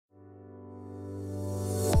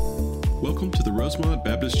Welcome to the Rosemont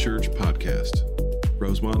Baptist Church podcast.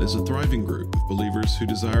 Rosemont is a thriving group of believers who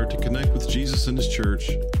desire to connect with Jesus and His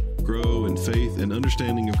church, grow in faith and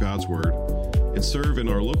understanding of God's Word, and serve in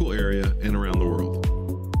our local area and around the world.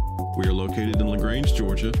 We are located in LaGrange,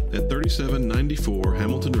 Georgia at 3794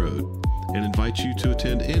 Hamilton Road and invite you to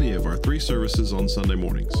attend any of our 3 services on Sunday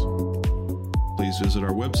mornings. Please visit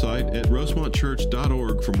our website at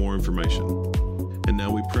rosemontchurch.org for more information. And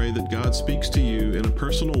now we pray that God speaks to you in a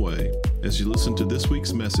personal way as you listen to this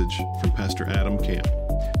week's message from Pastor Adam Camp.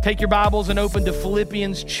 Take your Bibles and open to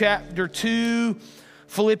Philippians chapter 2.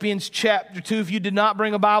 Philippians chapter 2. If you did not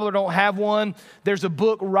bring a Bible or don't have one, there's a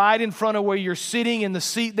book right in front of where you're sitting in the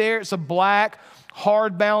seat there. It's a black,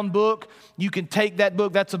 hardbound book. You can take that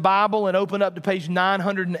book, that's a Bible, and open up to page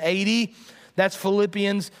 980. That's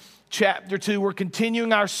Philippians chapter 2. We're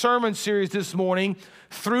continuing our sermon series this morning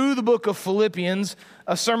through the book of Philippians,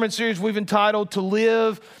 a sermon series we've entitled To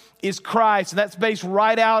Live is Christ. And that's based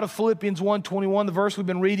right out of Philippians 1:21, the verse we've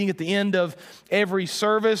been reading at the end of every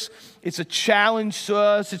service. It's a challenge to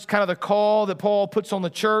us. It's kind of the call that Paul puts on the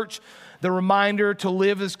church, the reminder to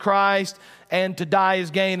live as Christ and to die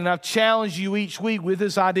as gain. And I've challenged you each week with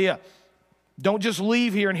this idea. Don't just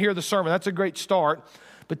leave here and hear the sermon. That's a great start.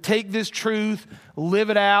 But take this truth, live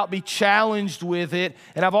it out, be challenged with it.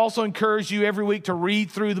 And I've also encouraged you every week to read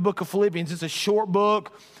through the book of Philippians. It's a short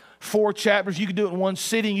book, 4 chapters. You could do it in one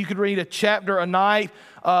sitting. You could read a chapter a night.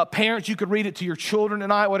 Parents, you could read it to your children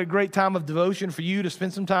tonight. What a great time of devotion for you to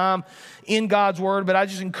spend some time in God's Word. But I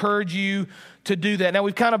just encourage you to do that. Now,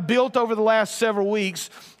 we've kind of built over the last several weeks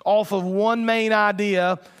off of one main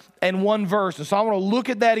idea and one verse. And so I want to look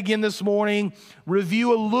at that again this morning,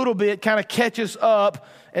 review a little bit, kind of catch us up,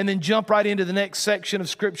 and then jump right into the next section of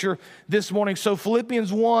Scripture this morning. So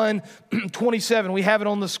Philippians 1:27, we have it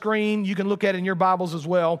on the screen. You can look at it in your Bibles as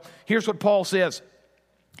well. Here's what Paul says.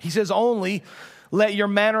 He says, "Only let your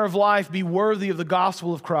manner of life be worthy of the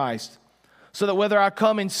gospel of Christ, so that whether I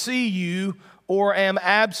come and see you or am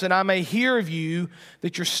absent, I may hear of you,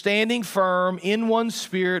 that you're standing firm in one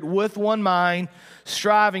spirit, with one mind,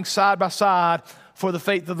 striving side by side for the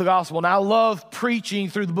faith of the gospel." Now, I love preaching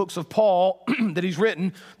through the books of Paul that he's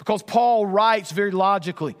written because Paul writes very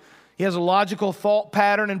logically. He has a logical thought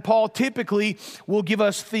pattern, and Paul typically will give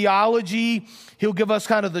us theology. He'll give us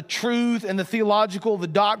kind of the truth and the theological, the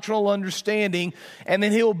doctrinal understanding, and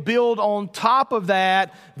then he'll build on top of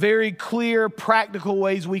that very clear, practical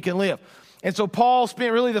ways we can live. And so Paul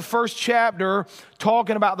spent really the first chapter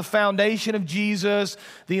talking about the foundation of Jesus,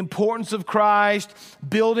 the importance of Christ,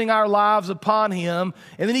 building our lives upon Him.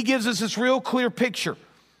 And then he gives us this real clear picture.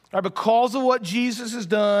 Right, because of what Jesus has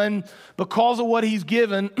done, because of what He's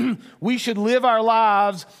given, we should live our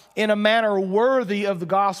lives in a manner worthy of the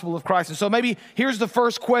gospel of Christ. And so maybe here's the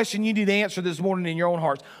first question you need to answer this morning in your own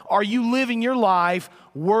hearts. Are you living your life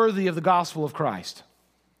worthy of the gospel of Christ?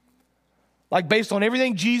 Like based on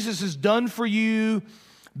everything Jesus has done for you,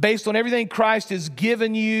 based on everything Christ has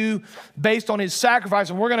given you, based on His sacrifice,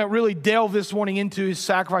 and we're going to really delve this morning into His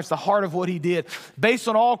sacrifice, the heart of what He did. Based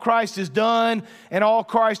on all Christ has done and all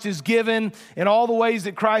Christ has given and all the ways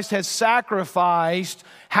that Christ has sacrificed,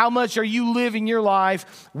 how much are you living your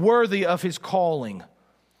life worthy of His calling?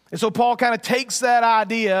 And so Paul kind of takes that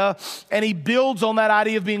idea and he builds on that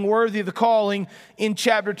idea of being worthy of the calling in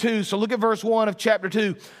chapter 2. So look at verse 1 of chapter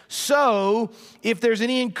 2. "So if there's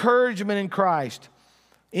any encouragement in Christ,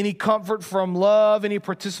 any comfort from love, any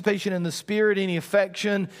participation in the Spirit, any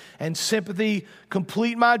affection and sympathy,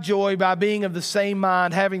 complete my joy by being of the same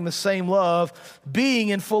mind, having the same love, being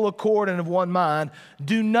in full accord and of one mind.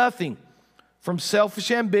 Do nothing from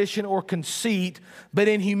selfish ambition or conceit, but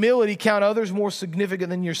in humility count others more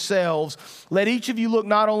significant than yourselves. Let each of you look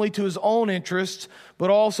not only to his own interests,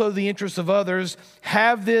 but also the interests of others.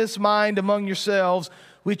 Have this mind among yourselves,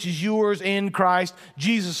 which is yours in Christ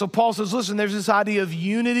Jesus." So Paul says, listen, there's this idea of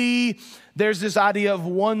unity. There's this idea of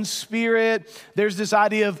one spirit. There's this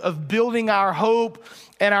idea of building our hope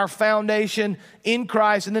and our foundation in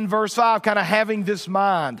Christ. And then verse 5, kind of having this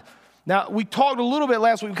mind. Now, we talked a little bit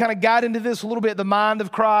last week. We kind of got into this a little bit. The mind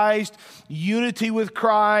of Christ, unity with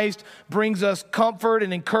Christ brings us comfort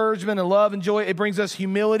and encouragement and love and joy. It brings us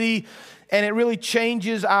humility, and it really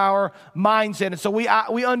changes our mindset. And so we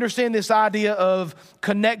understand this idea of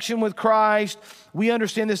connection with Christ. We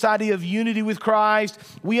understand this idea of unity with Christ.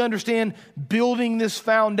 We understand building this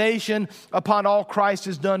foundation upon all Christ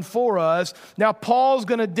has done for us. Now, Paul's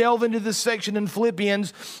going to delve into this section in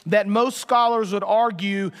Philippians that most scholars would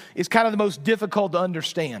argue is kind of the most difficult to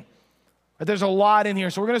understand. There's a lot in here.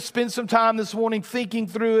 So we're going to spend some time this morning thinking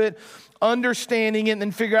through it, understanding it, and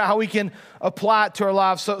then figure out how we can apply it to our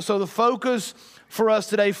lives. So the focus for us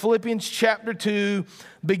today, Philippians chapter 2,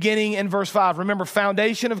 beginning in verse 5. Remember,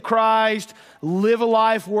 foundation of Christ, live a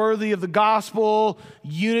life worthy of the gospel,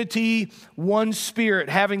 unity, one spirit,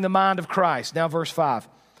 having the mind of Christ. Now verse 5.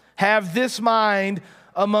 Have this mind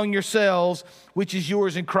among yourselves, which is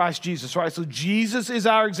yours in Christ Jesus. Right? So Jesus is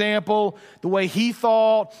our example. The way he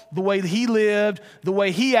thought, the way he lived, the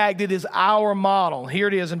way he acted is our model. Here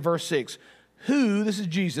it is in verse 6. Who, this is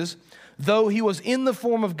Jesus, though he was in the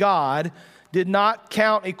form of God, did not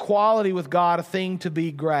count equality with God a thing to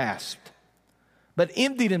be grasped, but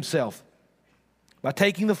emptied himself by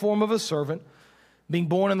taking the form of a servant, being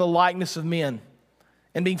born in the likeness of men.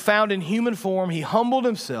 And being found in human form, he humbled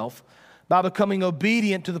himself by becoming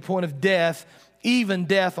obedient to the point of death, even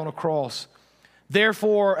death on a cross.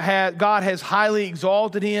 Therefore, God has highly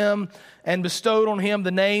exalted him and bestowed on him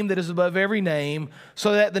the name that is above every name,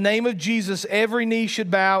 so that the name of Jesus every knee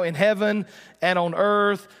should bow in heaven and on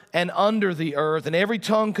earth and under the earth, and every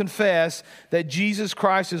tongue confess that Jesus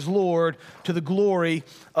Christ is Lord, to the glory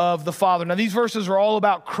of the Father. Now, these verses are all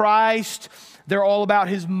about Christ. They're all about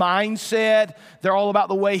his mindset. They're all about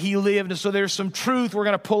the way he lived. And so there's some truth we're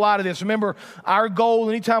going to pull out of this. Remember, our goal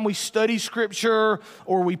anytime we study Scripture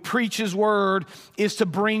or we preach his word is to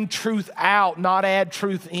bring truth out, not add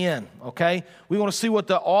truth in, okay? We want to see what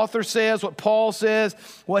the author says, what Paul says,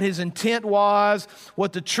 what his intent was,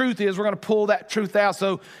 what the truth is. We're going to pull that truth out.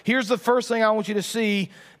 So here's the first thing I want you to see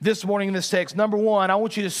this morning in this text. Number one, I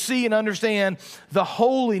want you to see and understand the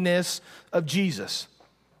holiness of Jesus.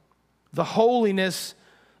 The holiness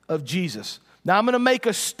of Jesus. Now, I'm going to make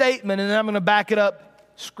a statement, and then I'm going to back it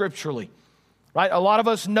up scripturally. Right? A lot of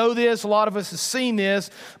us know this. A lot of us have seen this.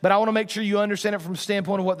 But I want to make sure you understand it from the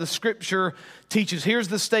standpoint of what the Scripture teaches. Here's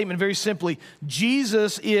the statement very simply.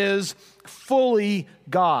 Jesus is fully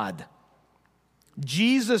God.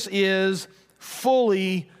 Jesus is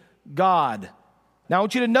fully God. Now, I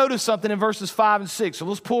want you to notice something in verses 5 and 6. So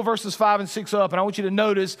let's pull verses 5 and 6 up, and I want you to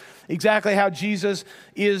notice exactly how Jesus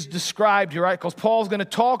is described here, right? Because Paul's going to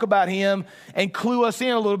talk about him and clue us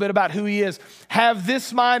in a little bit about who he is. Have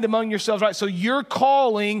this mind among yourselves, right? So your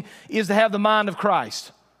calling is to have the mind of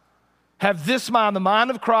Christ. Have this mind, the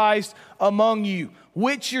mind of Christ among you,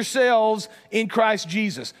 which yourselves in Christ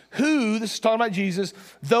Jesus. Who, this is talking about Jesus,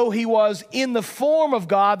 though he was in the form of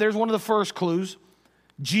God, there's one of the first clues.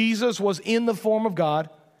 Jesus was in the form of God,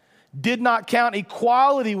 did not count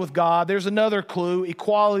equality with God. There's another clue,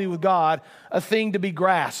 equality with God, a thing to be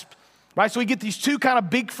grasped. Right? So we get these two kind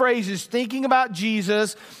of big phrases thinking about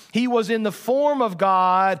Jesus. He was in the form of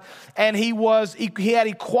God, and he had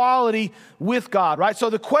equality with God. Right?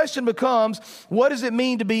 So the question becomes, what does it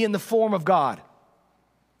mean to be in the form of God?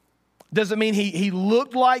 Does it mean he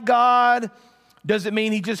looked like God? Does it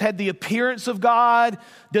mean he just had the appearance of God?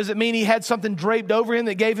 Does it mean he had something draped over him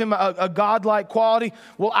that gave him a godlike quality?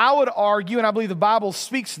 Well, I would argue, and I believe the Bible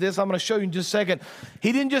speaks to this, I'm going to show you in just a second.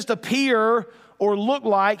 He didn't just appear or look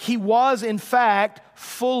like, he was in fact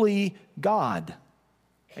fully God.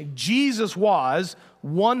 Jesus was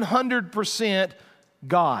 100%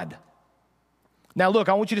 God. Now look,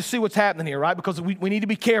 I want you to see what's happening here, right? Because we need to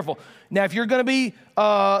be careful. Now if you're going to be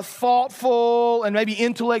thoughtful and maybe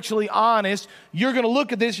intellectually honest, you're going to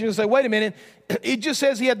look at this and you're going to say, wait a minute, it just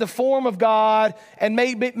says he had the form of God and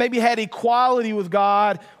maybe had equality with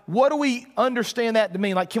God. What do we understand that to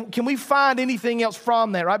mean? Like, can we find anything else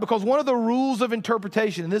from that, right? Because one of the rules of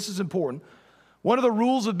interpretation, and this is important, one of the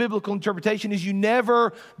rules of biblical interpretation is you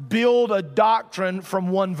never build a doctrine from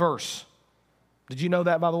one verse. Did you know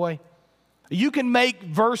that, by the way? You can make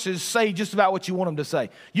verses say just about what you want them to say.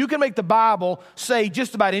 You can make the Bible say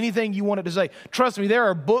just about anything you want it to say. Trust me, there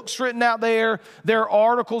are books written out there. There are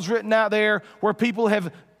articles written out there where people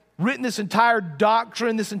have written this entire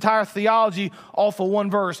doctrine, this entire theology off of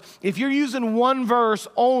one verse. If you're using one verse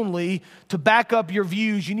only to back up your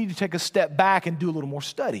views, you need to take a step back and do a little more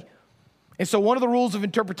study. And so one of the rules of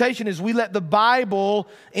interpretation is we let the Bible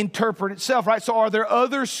interpret itself, right? So are there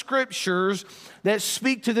other scriptures that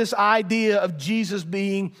speak to this idea of Jesus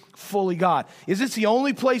being fully God? Is this the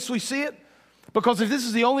only place we see it? Because if this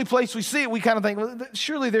is the only place we see it, we kind of think, well,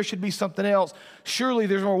 surely there should be something else. Surely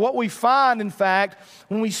there's more. What we find, in fact,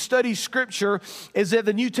 when we study Scripture is that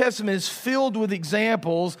the New Testament is filled with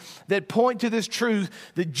examples that point to this truth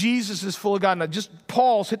that Jesus is fully God. Now just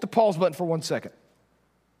hit the pause button for 1 second.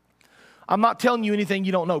 I'm not telling you anything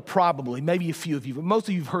you don't know, probably. Maybe a few of you, but most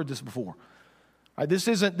of you have heard this before. Right, this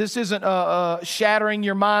isn't shattering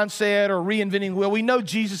your mindset or reinventing the wheel. We know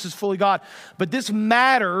Jesus is fully God, but this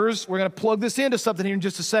matters. We're going to plug this into something here in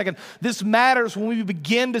just a second. This matters when we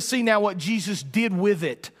begin to see now what Jesus did with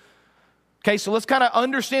it. Okay, so let's kind of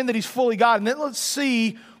understand that he's fully God, and then let's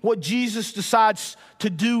see what Jesus decides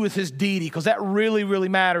to do with his deity, because that really, really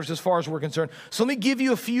matters as far as we're concerned. So let me give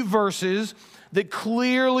you a few verses that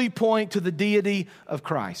clearly point to the deity of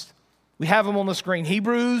Christ. We have them on the screen.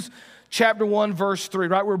 Hebrews chapter 1, verse 3,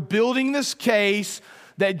 right? We're building this case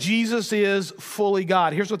that Jesus is fully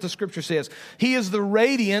God. Here's what the scripture says. He is the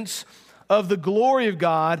radiance of the glory of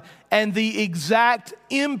God and the exact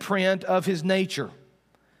imprint of his nature.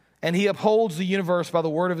 And he upholds the universe by the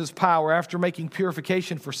word of his power. After making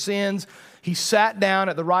purification for sins, he sat down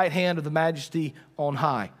at the right hand of the majesty on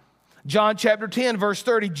high. John chapter 10, verse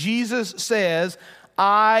 30, Jesus says,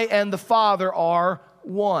 I and the Father are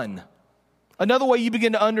one. Another way you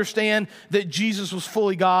begin to understand that Jesus was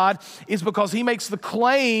fully God is because he makes the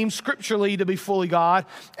claim scripturally to be fully God.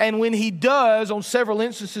 And when he does, on several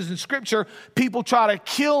instances in Scripture, people try to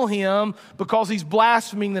kill him because he's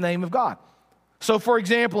blaspheming the name of God. So, for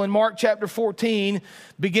example, in Mark chapter 14,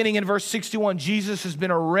 beginning in verse 61, Jesus has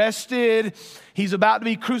been arrested. He's about to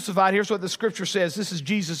be crucified. Here's what the Scripture says. This is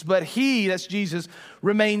Jesus. But he, that's Jesus,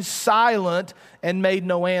 remained silent and made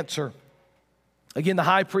no answer. Again, the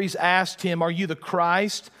high priest asked him, are you the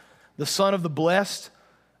Christ, the Son of the Blessed?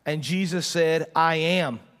 And Jesus said, I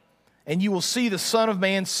am. And you will see the Son of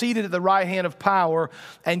Man seated at the right hand of power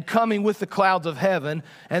and coming with the clouds of heaven.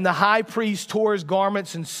 And the high priest tore his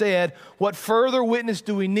garments and said, what further witness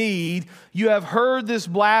do we need? You have heard this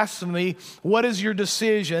blasphemy. What is your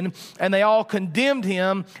decision? And they all condemned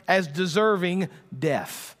him as deserving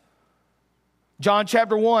death. John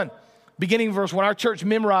chapter 1. Beginning verse 1, our church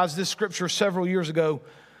memorized this scripture several years ago.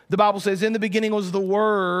 The Bible says, in the beginning was the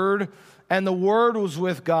Word, and the Word was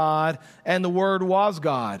with God, and the Word was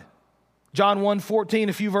God. John 1:14,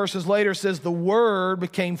 a few verses later, says, the Word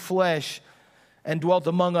became flesh and dwelt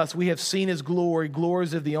among us. We have seen his glory,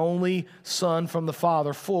 glories of the only Son from the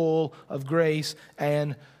Father, full of grace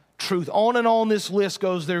and truth. On and on this list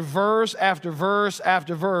goes there, verse after verse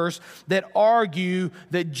after verse, that argue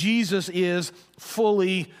that Jesus is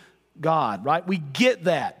fully God, right? We get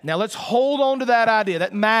that. Now let's hold on to that idea.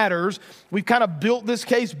 That matters. We've kind of built this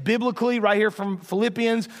case biblically right here from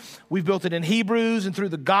Philippians. We've built it in Hebrews and through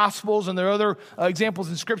the Gospels, and there are other examples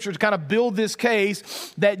in Scripture to kind of build this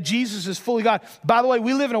case that Jesus is fully God. By the way,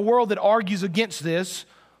 we live in a world that argues against this.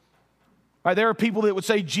 Right, there are people that would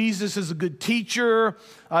say Jesus is a good teacher,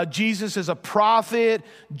 Jesus is a prophet,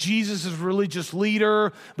 Jesus is a religious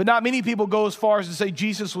leader, but not many people go as far as to say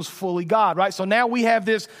Jesus was fully God, right? So now we have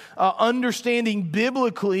this understanding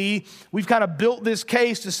biblically. We've kind of built this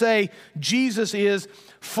case to say Jesus is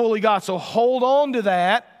fully God. So hold on to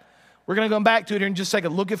that. We're going to come back to it here in just a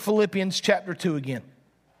second. Look at Philippians chapter 2 again.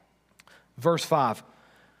 Verse 5.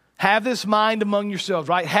 Have this mind among yourselves,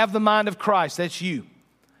 right? Have the mind of Christ, that's you,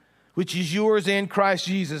 which is yours in Christ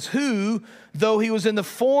Jesus, who, though he was in the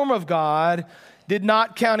form of God, did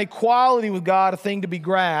not count equality with God a thing to be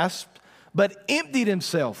grasped, but emptied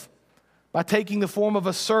himself by taking the form of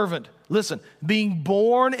a servant. Listen, being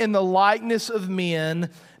born in the likeness of men,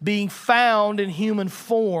 being found in human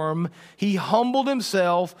form, he humbled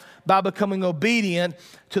himself by becoming obedient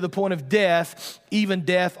to the point of death, even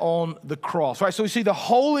death on the cross. Right? So we see the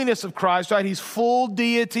holiness of Christ, right? He's full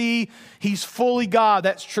deity. He's fully God.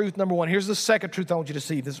 That's truth number one. Here's the second truth I want you to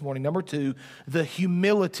see this morning. Number two, the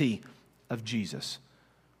humility of Jesus.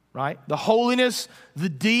 Right? The holiness, the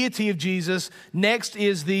deity of Jesus. Next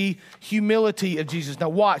is the humility of Jesus. Now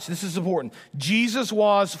watch, this is important. Jesus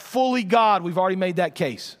was fully God. We've already made that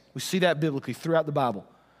case. We see that biblically throughout the Bible.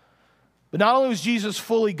 But not only was Jesus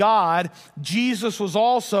fully God, Jesus was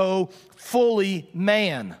also fully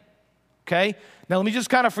man. Okay? Now let me just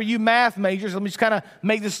kind of, for you math majors, let me just kind of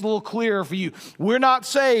make this a little clearer for you. We're not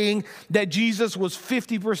saying that Jesus was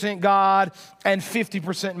 50% God and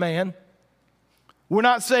 50% man. We're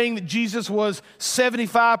not saying that Jesus was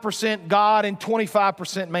 75% God and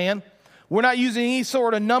 25% man. We're not using any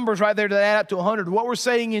sort of numbers right there to add up to 100. What we're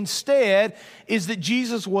saying instead is that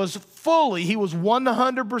Jesus was fully, he was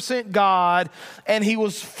 100% God, and he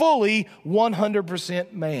was fully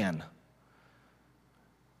 100% man.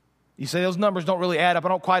 You say those numbers don't really add up. I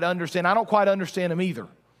don't quite understand. I don't quite understand them either.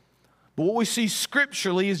 But what we see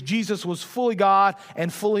scripturally is Jesus was fully God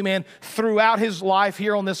and fully man throughout his life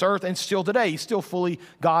here on this earth and still today. He's still fully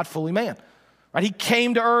God, fully man. Right? He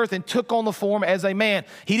came to earth and took on the form as a man.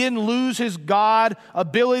 He didn't lose his God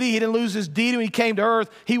ability. He didn't lose his deity when he came to earth.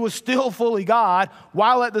 He was still fully God,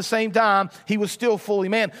 while at the same time, he was still fully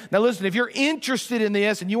man. Now listen, if you're interested in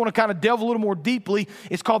this and you want to kind of delve a little more deeply,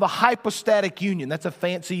 it's called the hypostatic union. That's a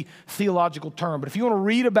fancy theological term. But if you want to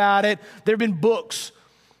read about it, there have been books,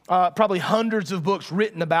 probably hundreds of books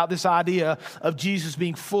written about this idea of Jesus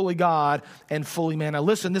being fully God and fully man. Now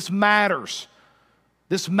listen, this matters.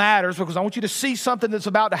 This matters because I want you to see something that's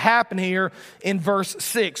about to happen here in verse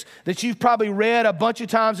 6 that you've probably read a bunch of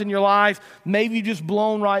times in your life. Maybe you've just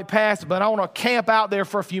blown right past it, but I want to camp out there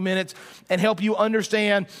for a few minutes and help you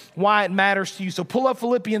understand why it matters to you. So pull up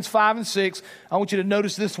Philippians 5 and 6. I want you to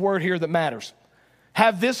notice this word here that matters.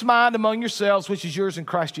 Have this mind among yourselves, which is yours in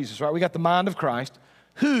Christ Jesus, right? We got the mind of Christ,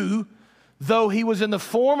 who, though he was in the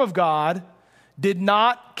form of God, did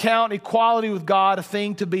not count equality with God a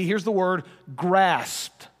thing to be, here's the word,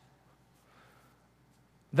 grasped.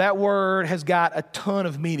 That word has got a ton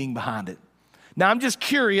of meaning behind it. Now, I'm just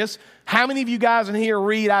curious, how many of you guys in here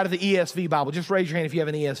read out of the ESV Bible? Just raise your hand if you have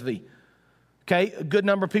an ESV. Okay, a good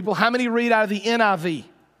number of people. How many read out of the NIV?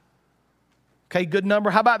 Okay, good number.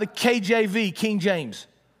 How about the KJV, King James?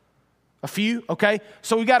 A few, okay?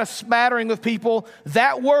 So we got a smattering of people.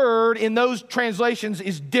 That word in those translations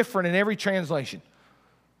is different in every translation,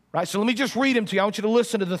 right? So let me just read them to you. I want you to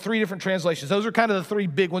listen to the three different translations. Those are kind of the three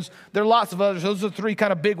big ones. There are lots of others. Those are the three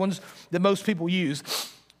kind of big ones that most people use.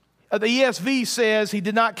 The ESV says he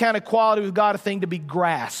did not count equality with God a thing to be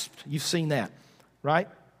grasped. You've seen that, right?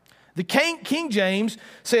 The King James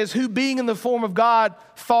says, who being in the form of God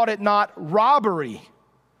thought it not robbery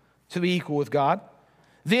to be equal with God.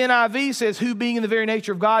 The NIV says, who being in the very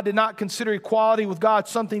nature of God did not consider equality with God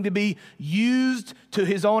something to be used to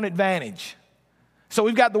his own advantage. So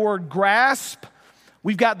we've got the word grasp,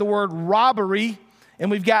 we've got the word robbery,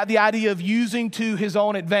 and we've got the idea of using to his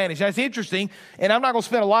own advantage. Now, it's interesting, and I'm not going to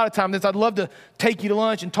spend a lot of time on this. I'd love to take you to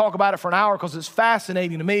lunch and talk about it for an hour because it's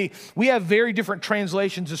fascinating to me. We have very different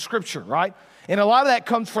translations of Scripture, right? And a lot of that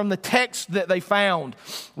comes from the text that they found,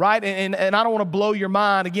 right? And I don't want to blow your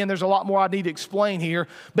mind. Again, there's a lot more I need to explain here.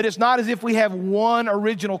 But it's not as if we have one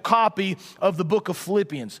original copy of the book of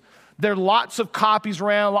Philippians. There are lots of copies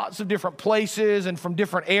around, lots of different places and from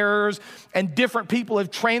different eras. And different people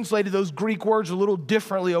have translated those Greek words a little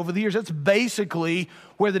differently over the years. That's basically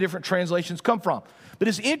where the different translations come from. But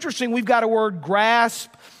it's interesting, we've got a word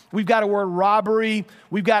grasp. We've got a word robbery.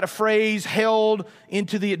 We've got a phrase held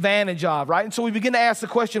into the advantage of, right? And so we begin to ask the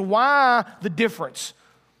question, why the difference?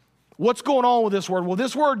 What's going on with this word? Well,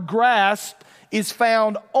 this word grasp is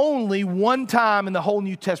found only one time in the whole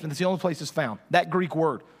New Testament. It's the only place it's found, that Greek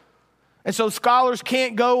word. And so scholars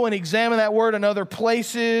can't go and examine that word in other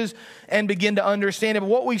places and begin to understand it. But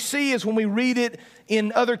what we see is when we read it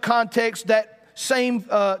in other contexts, that same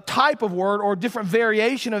type of word or different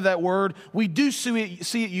variation of that word, we do see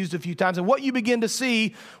it used a few times. And what you begin to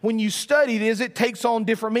see when you study it is it takes on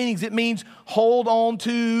different meanings. It means hold on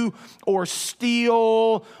to or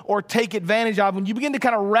steal or take advantage of. When you begin to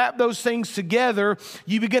kind of wrap those things together,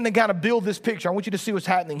 you begin to kind of build this picture. I want you to see what's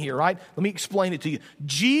happening here, right? Let me explain it to you.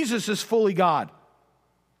 Jesus is fully God.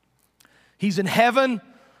 He's in heaven,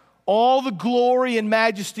 all the glory and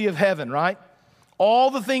majesty of heaven, right?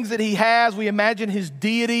 All the things that he has, we imagine his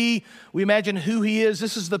deity, we imagine who he is.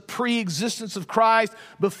 This is the pre-existence of Christ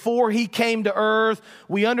before he came to earth.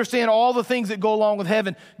 We understand all the things that go along with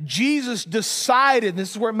heaven. Jesus decided,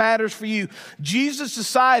 this is where it matters for you, Jesus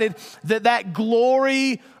decided that that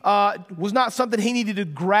glory was not something he needed to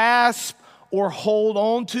grasp or hold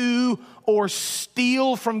on to or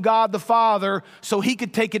steal from God the Father so he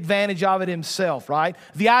could take advantage of it himself, right?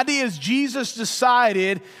 The idea is Jesus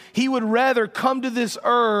decided he would rather come to this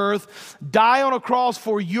earth, die on a cross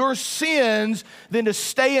for your sins than to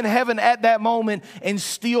stay in heaven at that moment and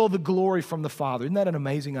steal the glory from the Father. Isn't that an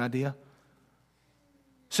amazing idea?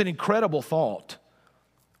 It's an incredible thought.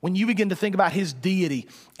 When you begin to think about his deity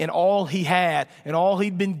and all he had and all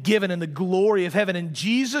he'd been given and the glory of heaven, and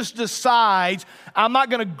Jesus decides, I'm not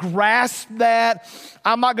going to grasp that.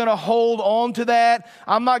 I'm not going to hold on to that.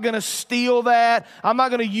 I'm not going to steal that. I'm not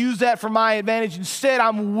going to use that for my advantage. Instead,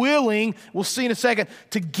 I'm willing, we'll see in a second,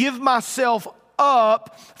 to give myself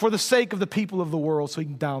up for the sake of the people of the world so he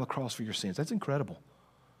can die on the cross for your sins. That's incredible.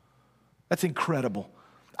 That's incredible.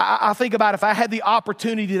 I think about if I had the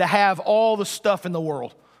opportunity to have all the stuff in the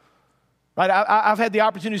world, Right? I've had the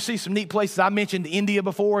opportunity to see some neat places. I mentioned India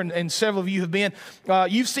before, and several of you have been.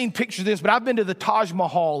 You've seen pictures of this, but I've been to the Taj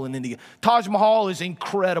Mahal in India. Taj Mahal is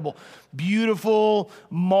incredible. Beautiful,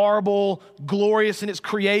 marble, glorious in its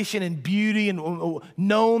creation and beauty, and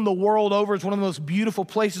known the world over as one of the most beautiful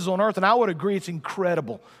places on earth. And I would agree it's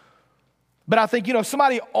incredible. But I think, if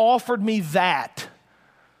somebody offered me that,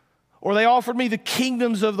 or they offered me the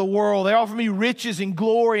kingdoms of the world, they offered me riches and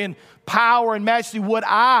glory and power and majesty, would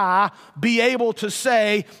I be able to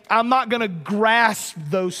say, I'm not going to grasp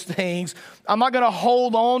those things. I'm not going to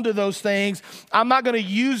hold on to those things. I'm not going to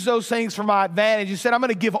use those things for my advantage. Instead, I'm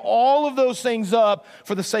going to give all of those things up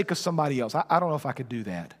for the sake of somebody else. I don't know if I could do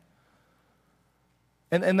that.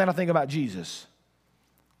 And then I think about Jesus.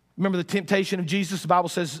 Remember the temptation of Jesus? The Bible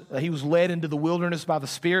says he was led into the wilderness by the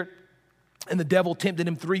Spirit. And the devil tempted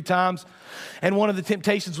him 3 times. And one of the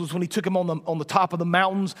temptations was when he took him on the top of the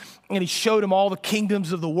mountains and he showed him all the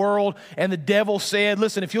kingdoms of the world. And the devil said,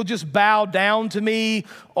 listen, if you'll just bow down to me,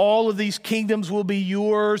 all of these kingdoms will be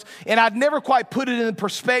yours. And I'd never quite put it in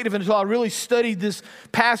perspective until I really studied this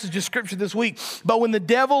passage of Scripture this week. But when the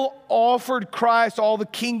devil offered Christ all the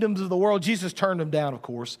kingdoms of the world, Jesus turned him down, of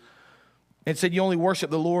course, and said, you only worship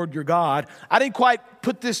the Lord your God. I didn't quite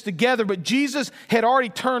put this together, but Jesus had already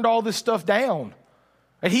turned all this stuff down.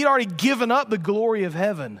 And he'd already given up the glory of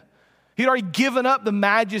heaven. He'd already given up the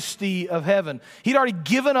majesty of heaven. He'd already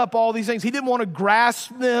given up all these things. He didn't want to grasp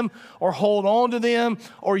them or hold on to them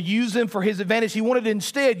or use them for his advantage. He wanted to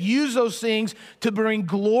instead use those things to bring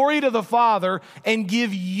glory to the Father and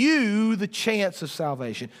give you the chance of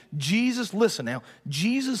salvation. Jesus, listen now,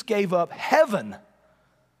 Jesus gave up heaven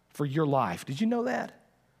for your life. Did you know that?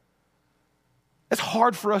 It's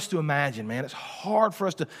hard for us to imagine, man. It's hard for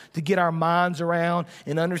us to get our minds around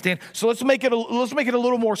and understand. So let's make it a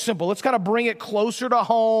little more simple. Let's kind of bring it closer to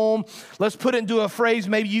home. Let's put it into a phrase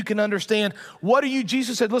maybe you can understand. What are you?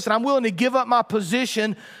 Jesus said, listen, I'm willing to give up my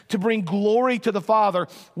position to bring glory to the Father.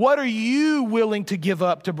 What are you willing to give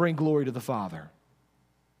up to bring glory to the Father?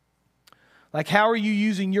 Like, how are you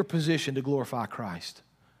using your position to glorify Christ?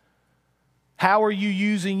 How are you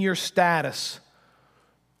using your status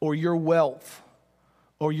or your wealth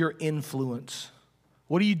or your influence?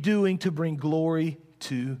 What are you doing to bring glory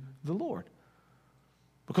to the Lord?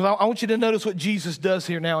 Because I want you to notice what Jesus does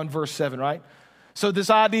here now in verse 7, right? So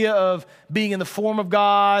this idea of being in the form of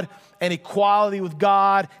God and equality with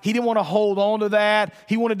God, he didn't want to hold on to that.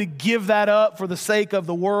 He wanted to give that up for the sake of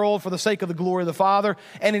the world, for the sake of the glory of the Father.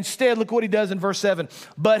 And instead, look what he does in verse 7.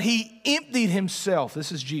 But he emptied himself.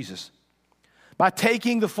 This is Jesus. By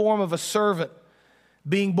taking the form of a servant,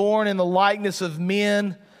 being born in the likeness of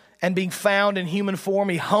men, and being found in human form,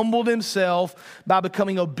 he humbled himself by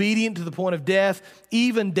becoming obedient to the point of death,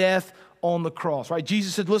 even death on the cross. Right?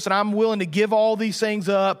 Jesus said, listen, I'm willing to give all these things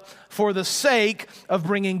up for the sake of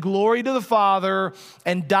bringing glory to the Father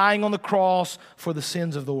and dying on the cross for the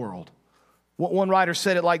sins of the world. One writer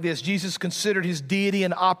said it like this: Jesus considered his deity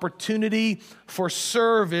an opportunity for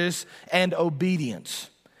service and obedience.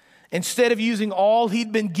 Instead of using all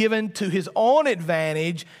he'd been given to his own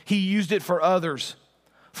advantage, he used it for others.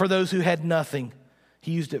 For those who had nothing,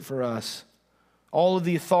 he used it for us. All of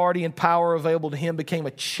the authority and power available to him became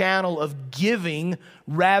a channel of giving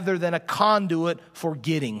rather than a conduit for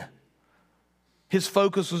getting. His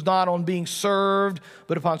focus was not on being served,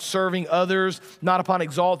 but upon serving others, not upon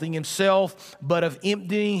exalting himself, but of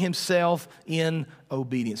emptying himself in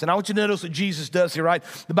obedience. And I want you to notice what Jesus does here, right?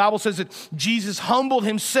 The Bible says that Jesus humbled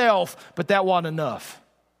himself, but that wasn't enough.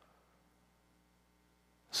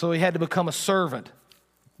 So he had to become a servant.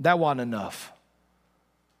 That wasn't enough.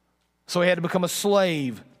 So he had to become a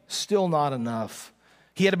slave. Still not enough.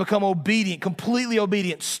 He had to become obedient, completely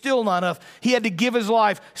obedient. Still not enough. He had to give his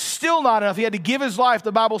life. Still not enough. He had to give his life,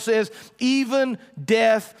 the Bible says, even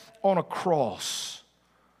death on a cross.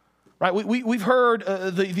 Right? We've heard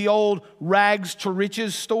the old rags to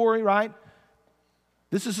riches story, right?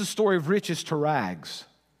 This is the story of riches to rags.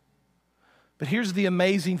 But here's the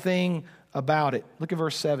amazing thing about it. Look at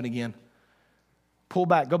verse 7 again. Pull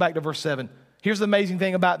back. Go back to verse 7. Here's the amazing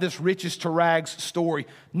thing about this riches to rags story.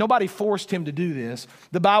 Nobody forced him to do this.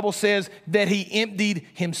 The Bible says that he emptied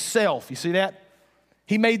himself. You see that?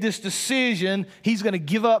 He made this decision. He's going to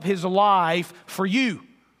give up his life for you.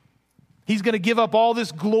 He's going to give up all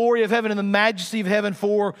this glory of heaven and the majesty of heaven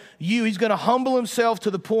for you. He's going to humble himself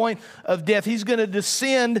to the point of death. He's going to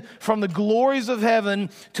descend from the glories of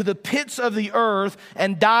heaven to the pits of the earth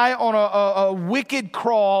and die on a wicked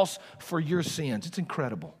cross for your sins. It's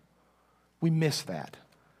incredible. We miss that.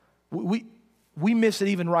 We miss it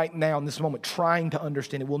even right now in this moment, trying to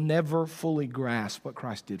understand it. We'll never fully grasp what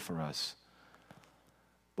Christ did for us.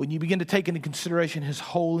 When you begin to take into consideration his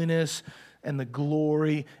holiness and the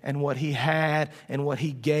glory and what he had and what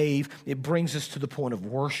he gave, it brings us to the point of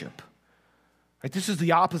worship. Right? This is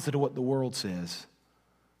the opposite of what the world says.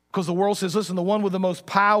 Because the world says, listen, the one with the most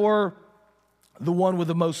power, the one with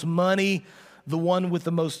the most money, the one with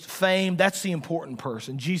the most fame, that's the important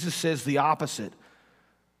person. Jesus says the opposite.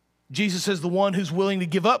 Jesus says the one who's willing to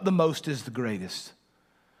give up the most is the greatest.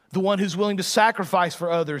 The one who's willing to sacrifice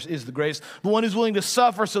for others is the greatest. The one who's willing to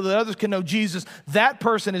suffer so that others can know Jesus, that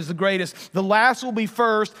person is the greatest. The last will be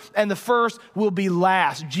first, and the first will be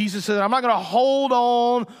last. Jesus said, I'm not going to hold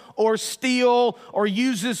on or steal or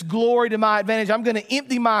use this glory to my advantage. I'm going to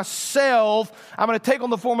empty myself. I'm going to take on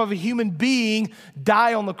the form of a human being,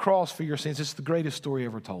 die on the cross for your sins. It's the greatest story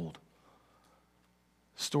ever told.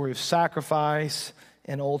 Story of sacrifice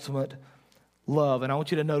and ultimate love. And I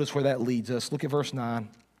want you to notice where that leads us. Look at verse 9.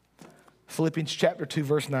 Philippians chapter 2,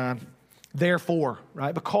 verse 9. Therefore,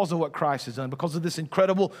 right, because of what Christ has done, because of this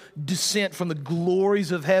incredible descent from the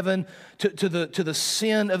glories of heaven to the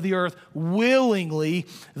sin of the earth, willingly,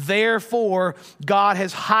 therefore, God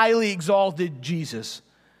has highly exalted Jesus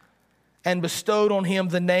and bestowed on him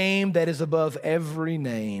the name that is above every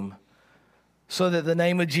name, so that the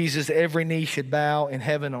name of Jesus, every knee should bow in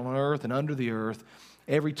heaven, on earth, and under the earth,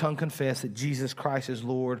 every tongue confess that Jesus Christ is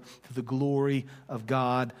Lord, to the glory of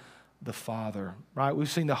God the Father, right? We've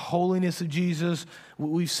seen the holiness of Jesus.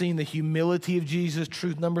 We've seen the humility of Jesus.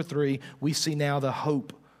 Truth number 3, we see now the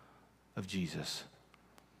hope of Jesus.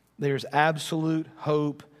 There's absolute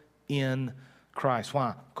hope in Christ.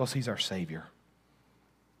 Why? Because he's our Savior.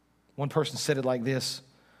 One person said it like this: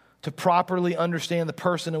 to properly understand the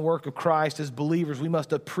person and work of Christ as believers, we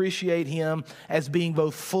must appreciate him as being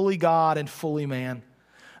both fully God and fully man.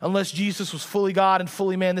 Unless Jesus was fully God and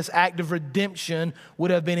fully man, this act of redemption would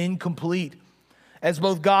have been incomplete. As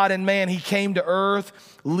both God and man, he came to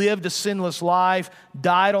earth, lived a sinless life,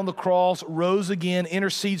 died on the cross, rose again,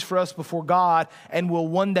 intercedes for us before God, and will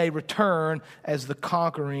one day return as the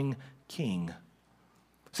conquering king.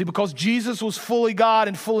 See, because Jesus was fully God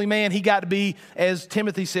and fully man, he got to be, as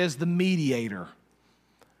Timothy says, the mediator.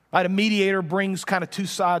 Right? A mediator brings kind of two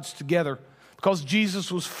sides together. Because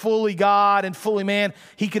Jesus was fully God and fully man,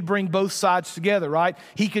 he could bring both sides together, right?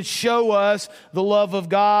 He could show us the love of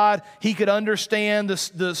God. He could understand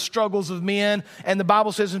the struggles of men. And the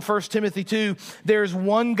Bible says in 1 Timothy 2, there's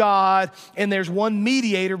one God and there's one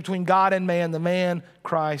mediator between God and man, the man,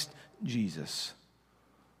 Christ Jesus.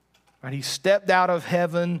 Right? He stepped out of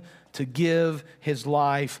heaven to give his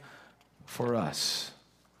life for us.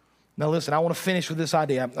 Now listen, I want to finish with this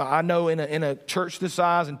idea. I know in a church this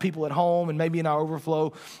size, and people at home, and maybe in our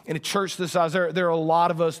overflow, in a church this size, there are a lot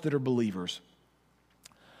of us that are believers.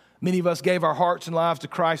 Many of us gave our hearts and lives to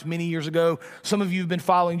Christ many years ago. Some of you have been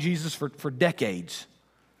following Jesus for decades.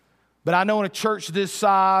 But I know in a church this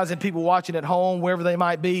size, and people watching at home, wherever they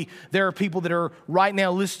might be, there are people that are right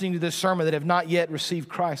now listening to this sermon that have not yet received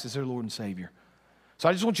Christ as their Lord and Savior. So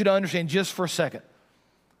I just want you to understand just for a second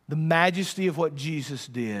the majesty of what Jesus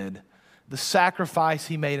did, the sacrifice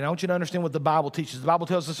he made. And I want you to understand what the Bible teaches. The Bible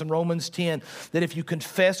tells us in Romans 10 that if you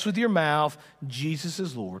confess with your mouth Jesus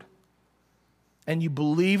is Lord, and you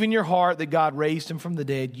believe in your heart that God raised him from the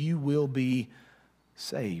dead, you will be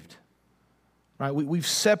saved. Right? We've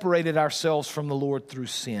separated ourselves from the Lord through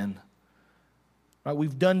sin. Right?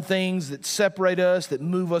 We've done things that separate us, that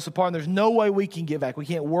move us apart. And there's no way we can give back. We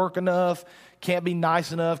can't work enough, can't be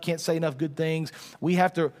nice enough, can't say enough good things. We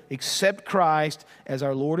have to accept Christ as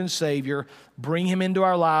our Lord and Savior, bring him into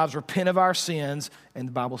our lives, repent of our sins, and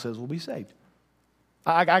the Bible says we'll be saved.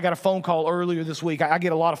 I got a phone call earlier this week. I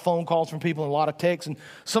get a lot of phone calls from people and a lot of texts, and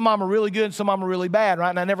some of them are really good and some of them are really bad,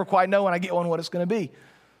 right? And I never quite know when I get one what it's going to be.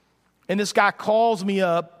 And this guy calls me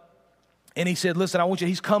up, and he said, listen,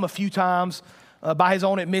 he's come a few times, by his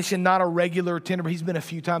own admission, not a regular attender, but he's been a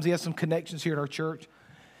few times. He has some connections here at our church.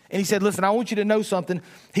 And he said, listen, I want you to know something.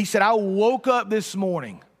 He said, I woke up this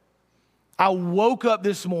morning,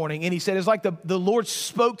 and he said, it's like the Lord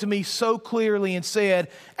spoke to me so clearly and said,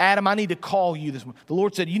 Adam, I need to call you this morning. The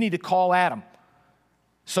Lord said, you need to call Adam.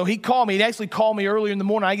 So he called me. He actually called me earlier in the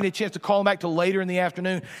morning. I didn't get a chance to call him back till later in the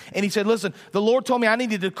afternoon. And he said, listen, the Lord told me I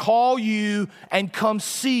needed to call you and come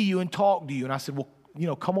see you and talk to you. And I said, well,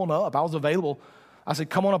 come on up. I was available. I said,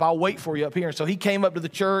 come on up. I'll wait for you up here. And so he came up to the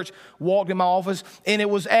church, walked in my office, and it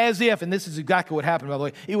was as if, and this is exactly what happened, by the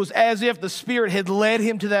way, it was as if the Spirit had led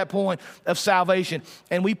him to that point of salvation.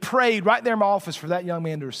 And we prayed right there in my office for that young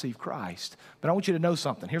man to receive Christ. But I want you to know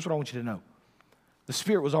something. Here's what I want you to know. The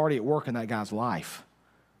Spirit was already at work in that guy's life,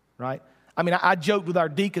 right? I mean, I joked with our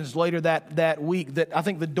deacons later that week that I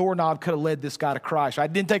think the doorknob could have led this guy to Christ. Right?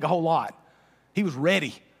 It didn't take a whole lot. He was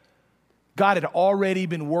ready. God had already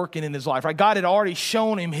been working in his life, right? God had already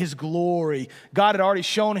shown him his glory. God had already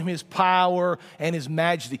shown him his power and his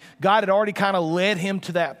majesty. God had already kind of led him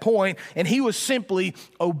to that point, and he was simply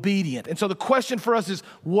obedient. And so the question for us is,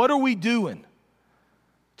 what are we doing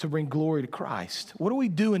to bring glory to Christ? What are we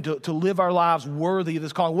doing to live our lives worthy of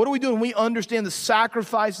this calling? What are we doing when we understand the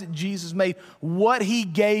sacrifice that Jesus made, what he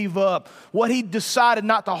gave up, what he decided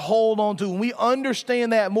not to hold on to? When we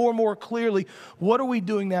understand that more and more clearly, what are we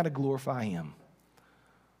doing now to glorify him?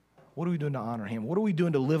 What are we doing to honor him? What are we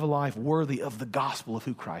doing to live a life worthy of the gospel of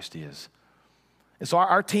who Christ is? And so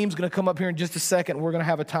our team's going to come up here in just a second. We're going to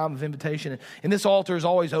have a time of invitation. And this altar is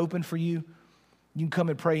always open for you. You can come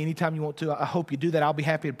and pray anytime you want to. I hope you do that. I'll be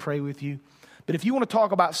happy to pray with you. But if you want to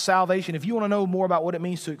talk about salvation, if you want to know more about what it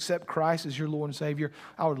means to accept Christ as your Lord and Savior,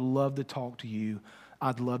 I would love to talk to you.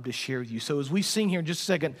 I'd love to share with you. So as we sing here in just a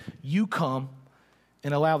second, you come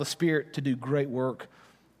and allow the Spirit to do great work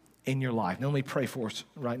in your life. Now let me pray for us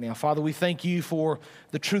right now. Father, we thank you for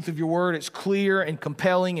the truth of your word. It's clear and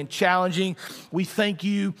compelling and challenging. We thank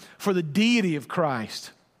you for the deity of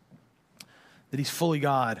Christ, that he's fully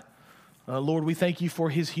God. Lord, we thank you for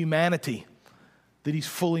his humanity, that he's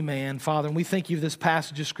fully man, Father. And we thank you for this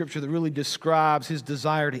passage of Scripture that really describes his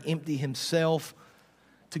desire to empty himself,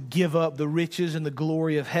 to give up the riches and the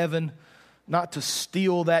glory of heaven, not to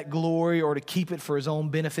steal that glory or to keep it for his own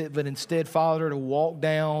benefit, but instead, Father, to walk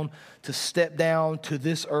down, to step down to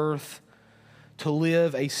this earth, to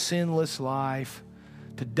live a sinless life,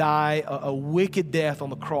 to die a wicked death on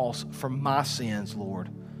the cross for my sins, Lord,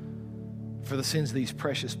 for the sins of these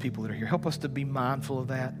precious people that are here. Help us to be mindful of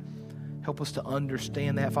that. Help us to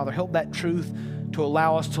understand that. Father, help that truth to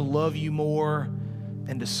allow us to love you more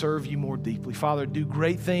and to serve you more deeply. Father, do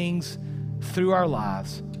great things through our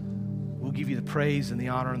lives. We'll give you the praise and the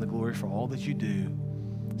honor and the glory for all that you do.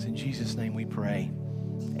 It's in Jesus' name we pray.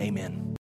 Amen.